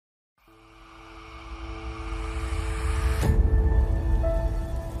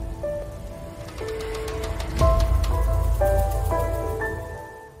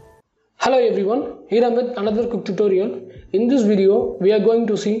Hello everyone, here I am with another quick tutorial. In this video, we are going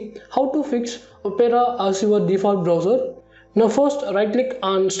to see how to fix Opera as your default browser. Now first right click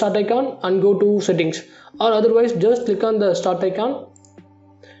on start icon and go to settings, or otherwise just click on the start icon.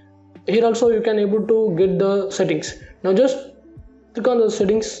 Here also you can able to get the settings. Now just click on the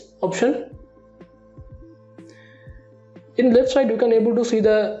settings option. In left side you can able to see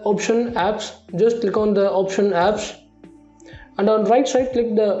the option apps. Just click on the option apps. And on right side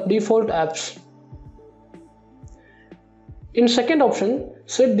click the default apps. In second option,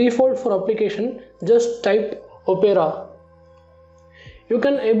 set default for application, just type Opera. You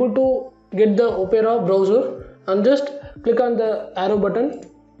can able to get the Opera browser and just click on the arrow button.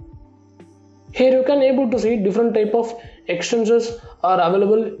 Here you can able to see different type of extensions are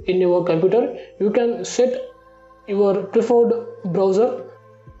available in your computer. You can set your preferred browser.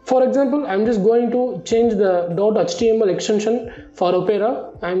 For example, I am just going to change the .html extension for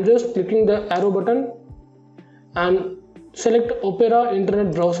Opera. I am just clicking the arrow button and select Opera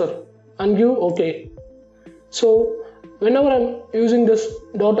Internet Browser and give OK. So whenever I am using this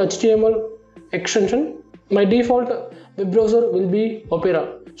 .html extension, my default web browser will be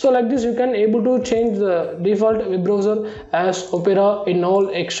Opera. So like this you can able to change the default web browser as Opera in all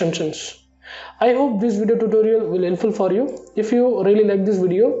extensions. I hope this video tutorial will helpful for you. If you really like this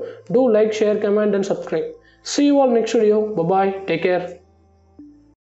video, do like, share, comment and subscribe. See you all next video. Bye bye. Take care.